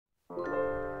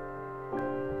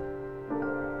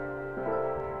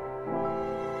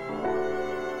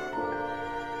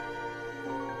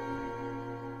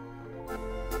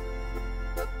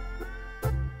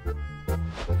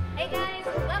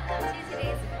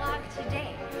vlog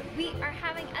today. We are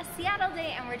having a Seattle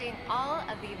day and we're doing all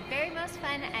of the very most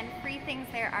fun and free things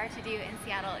there are to do in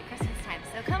Seattle at Christmas time.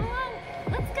 So come along,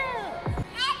 let's go!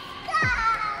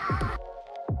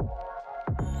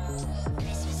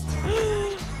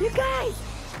 You guys,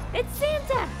 it's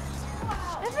Santa!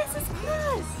 And Mrs.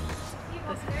 Claus!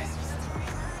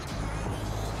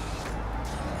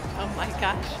 Oh my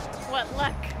gosh, what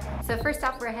luck! So first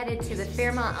off, we're headed to the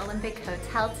Fairmont Olympic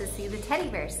Hotel to see the teddy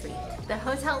bear suite. The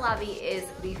hotel lobby is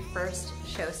the first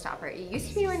showstopper. It used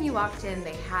to be when you walked in,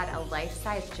 they had a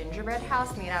life-size gingerbread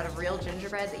house made out of real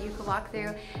gingerbread that you could walk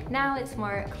through. Now it's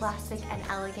more classic and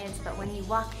elegant, but when you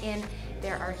walk in,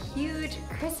 there are huge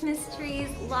Christmas trees,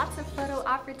 lots of photo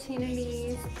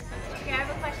opportunities. Okay, I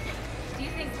have a question. Do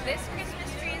you think this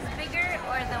Christmas tree is bigger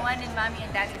or the one in Mommy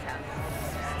and Daddy's house?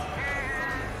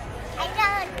 I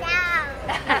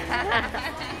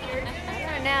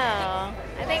don't know.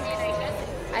 I don't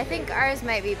know. I think ours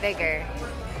might be bigger.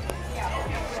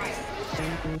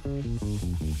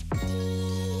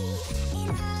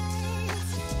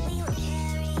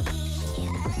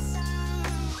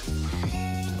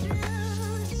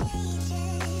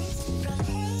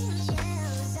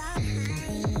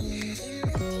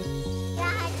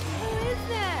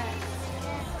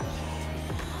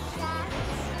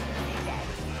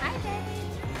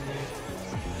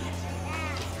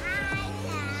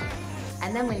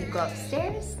 And then when you go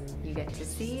upstairs, you get to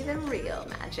see the real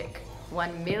magic.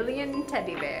 1 million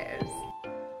teddy bears.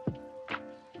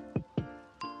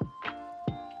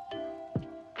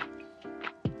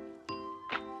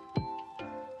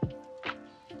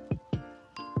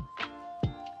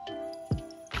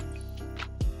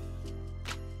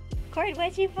 Cord,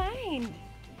 what'd you find?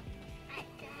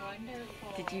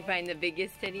 Wonderful. Did you find the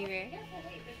biggest teddy bear?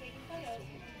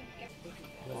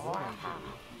 Wow.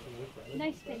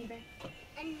 Nice teddy bear.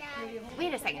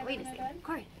 Wait a second.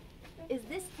 Cord, is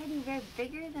this teddy bear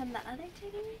bigger than the other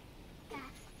teddy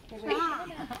bear?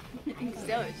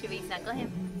 So, should we snuggle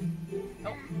him?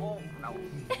 Oh, no.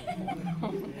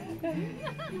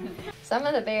 Some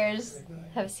of the bears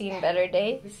have seen better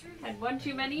days. Had one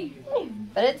too many?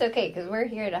 But it's okay, because we're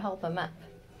here to help him up.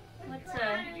 What's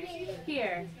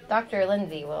here? Dr.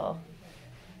 Lindsay will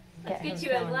Let's get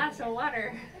you a glass of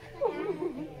water.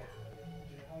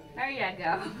 There you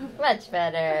go. Much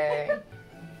better.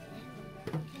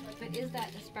 But is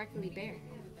that a sparkly bear?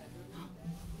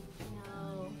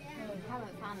 No, we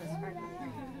haven't found the sparkly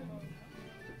bear.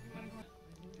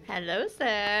 Hello,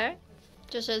 sir.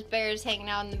 Just those bears hanging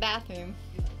out in the bathroom.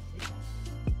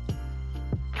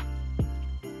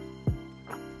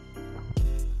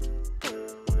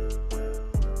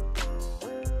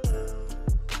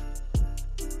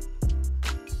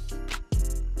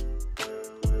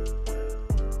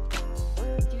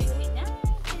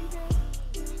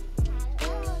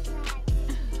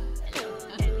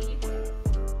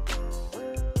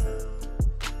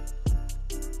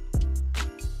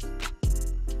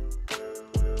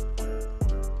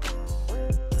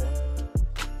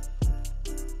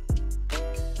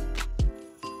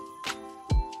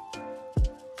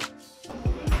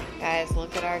 Guys,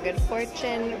 look at our good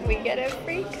fortune. We get a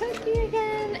free cookie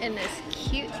again in this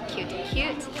cute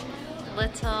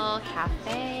little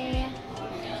cafe.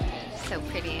 So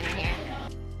pretty in here.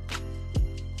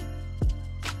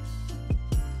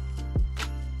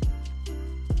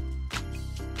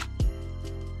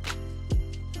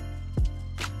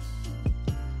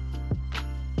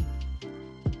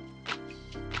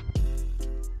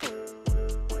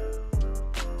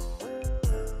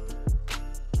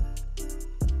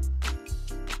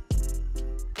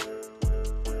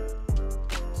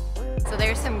 So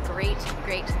there's some great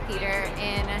theater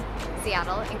in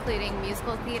Seattle, including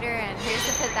musical theater, and here's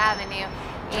the Fifth Avenue.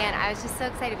 And I was just so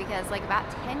excited because like about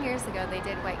 10 years ago they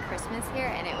did White Christmas here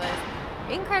and it was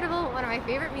incredible. One of my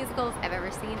favorite musicals I've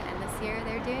ever seen, and this year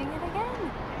they're doing it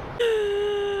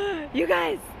again. You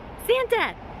guys,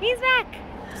 Santa, he's back!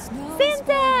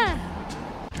 Santa!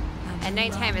 At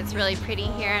nighttime it's really pretty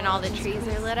here and all the trees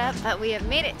are lit up, but we have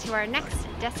made it to our next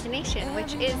destination,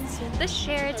 which is the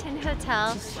Sheraton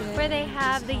Hotel, where they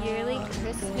have the yearly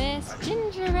Christmas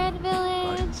Gingerbread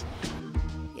Village.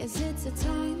 Yes, it's a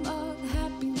time of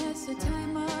happiness, a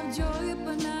time of joy,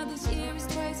 but now this year is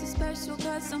twice as special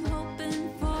because I'm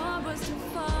hoping for us to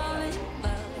fall in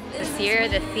love. This year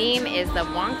the theme is the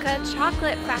Wonka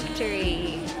Chocolate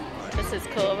Factory. This is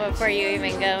cool before you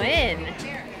even go in.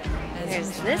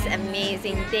 There's this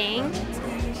amazing thing.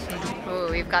 Oh,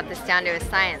 we've got this down to a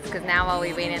science because now while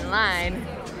we wait in line,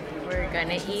 we're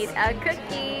gonna eat a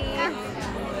cookie.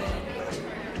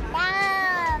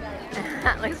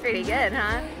 That looks pretty good,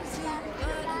 huh?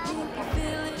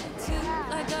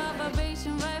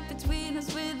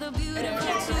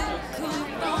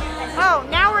 Oh,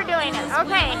 now we're doing it.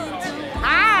 Okay.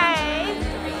 Hi.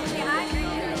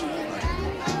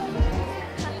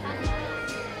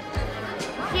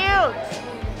 Cute.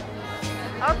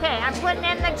 Okay, I'm putting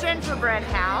in the gingerbread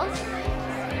house.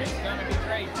 It's gonna be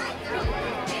great.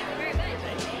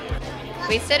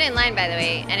 We stood in line, by the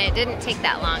way, and it didn't take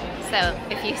that long. So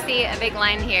if you see a big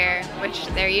line here, which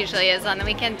there usually is on the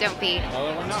weekend, don't be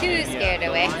too scared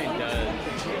away. The line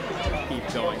does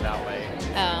keep going that way.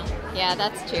 Oh, yeah,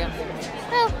 that's true.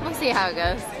 Well, we'll see how it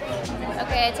goes.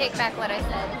 Okay, I take back what I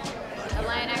said. The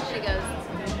line actually goes.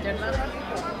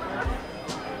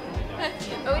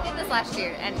 But we did this last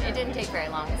year, and it didn't take very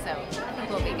long, so I think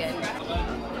we'll be good.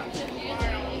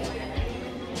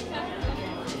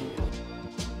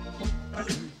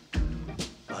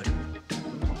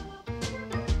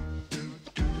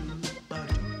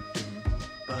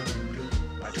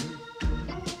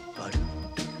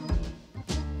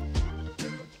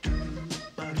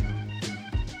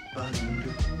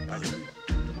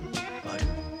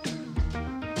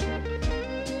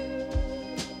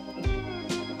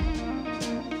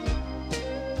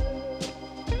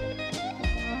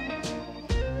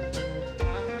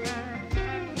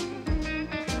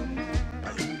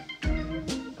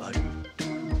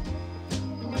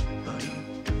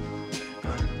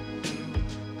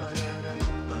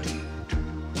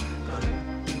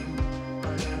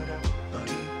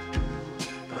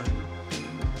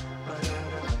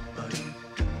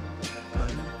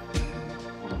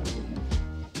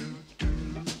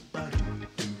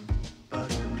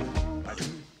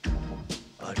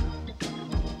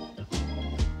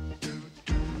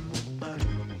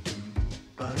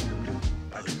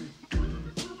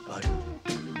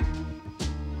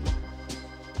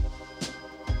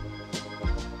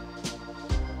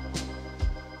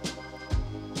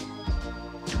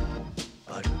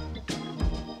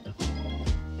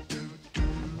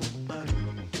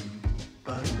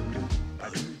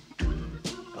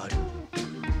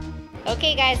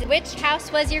 Okay, guys, which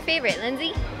house was your favorite,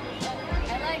 Lindsay?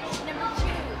 I liked number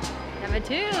 2. Number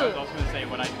 2. I was also going to say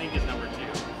what I think is number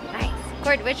 2. Nice.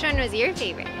 Cord, which one was your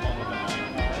favorite?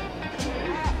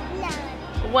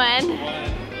 1.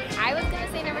 I was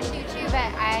gonna say number 2 too, but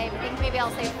I think maybe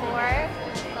I'll say 4.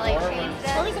 So like changed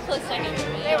them. 4 was a close second for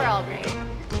me. They were all great.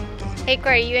 Hey, Cord,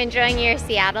 are you enjoying your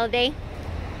Seattle day?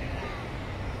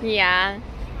 Yeah.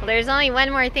 Well, there's only one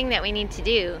more thing that we need to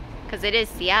do, because it is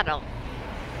Seattle.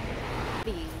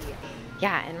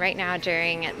 Yeah, and right now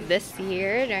during this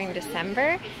year, during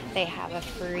December, they have a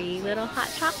free little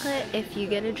hot chocolate if you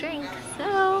get a drink.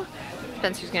 So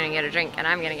Spencer's gonna get a drink and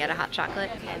I'm gonna get a hot chocolate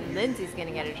and Lindsay's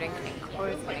gonna get a drink and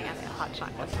Cora's gonna get a hot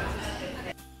chocolate.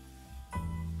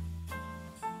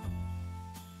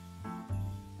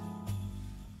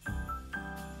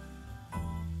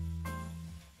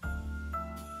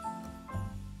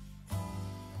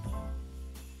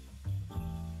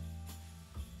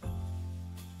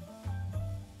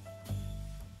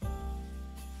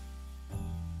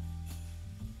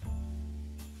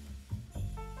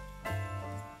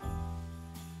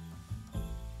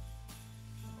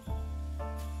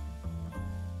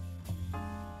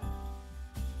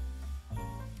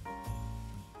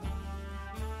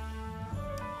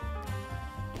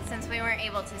 Since we weren't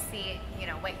able to see, you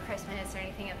know, White Christmas or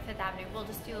anything at Fifth Avenue, we'll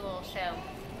just do a little show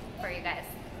for you guys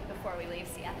before we leave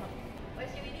Seattle. What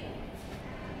should we do?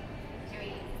 Should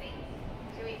we sing?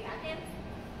 Should we tap dance?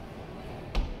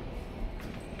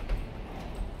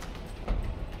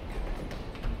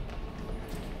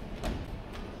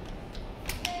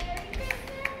 Merry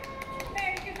Christmas!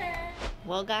 Merry Christmas!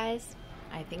 Well, guys,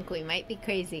 I think we might be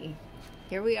crazy.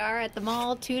 Here we are at the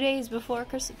mall 2 days before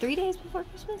Christmas, 3 days before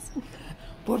Christmas.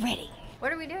 We're ready.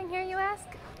 What are we doing here, you ask?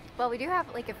 Well, we do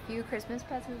have like a few Christmas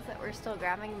presents that we're still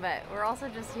grabbing, but we're also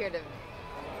just here to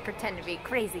pretend to be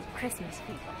crazy Christmas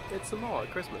people. It's the mall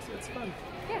at Christmas. It's fun.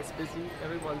 Yeah. It's busy.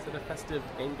 Everyone's in a festive,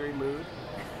 angry mood.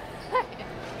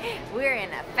 We're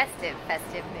in a festive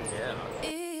mood. Yeah.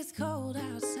 It's cold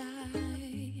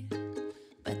outside,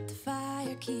 but the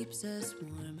fire keeps us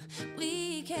warm.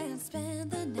 We can spend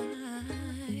the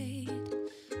night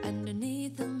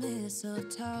underneath the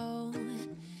mistletoe.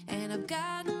 And I've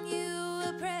gotten you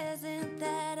a present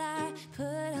that I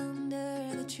put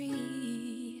under the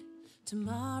tree.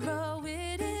 Tomorrow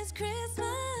it is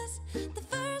Christmas, the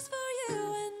first for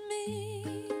you and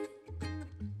me.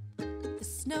 The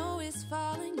snow is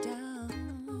falling down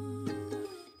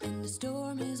and the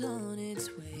storm is on its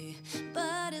way.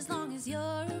 But as long as you're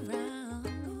around,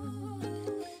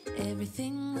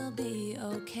 everything will be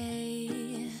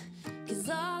okay. 'Cause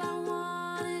all I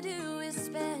wanna do is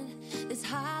spend this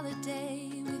holiday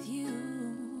with you.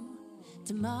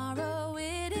 Tomorrow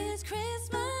it is Christmas.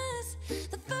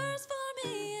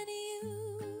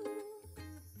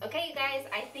 guys,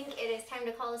 I think it is time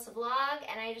to call this a vlog,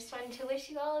 and I just wanted to wish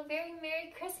you all a very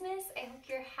Merry Christmas. I hope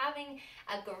you're having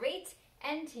a great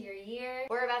end to your year.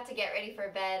 We're about to get ready for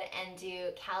bed and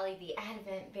do Callie the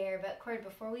Advent Bear, but Cord,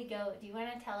 before we go, do you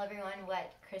want to tell everyone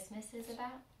what Christmas is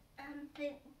about?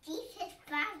 Jesus'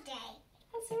 birthday.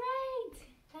 That's right.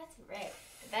 That's right.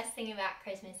 The best thing about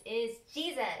Christmas is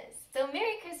Jesus. So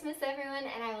Merry Christmas, everyone,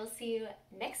 and I will see you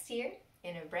next year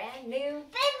in a brand new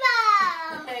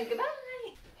Bye-bye. Goodbye.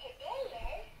 Today is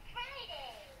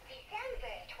Friday,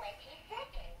 December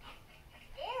 22nd.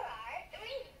 There are 3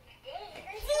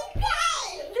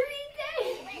 days. 3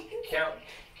 days.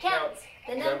 Count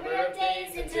the number of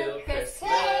days until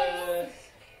Christmas.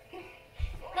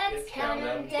 Let's count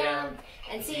them down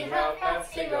and see how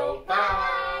fast they go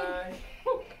by.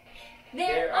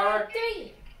 There are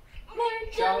 3 more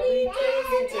jolly days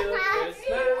until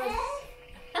Christmas.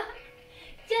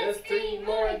 Just 3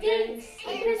 more days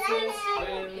and Christmas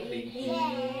will be here.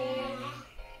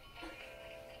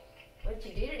 What'd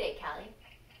you do today, Callie?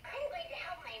 I'm going to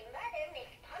help my mother make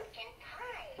pumpkin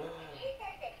pie. She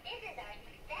says that this is our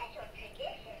special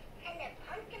tradition, and that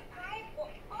pumpkin pie will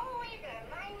always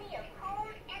remind me of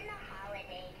home and the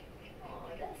holidays.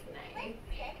 Oh, that's nice. Let's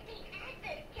check the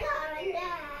Advent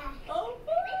calendar. Oh,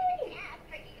 Let's tap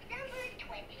for December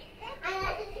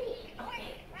 22nd.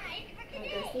 Okay. Right for Wanna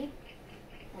today. go see?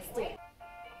 Let's do it.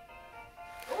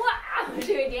 Wow!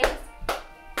 Do a dance.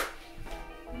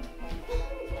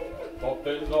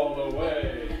 Muffins all the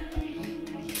way.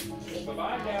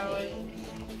 Bye-bye, Callie.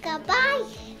 Goodbye.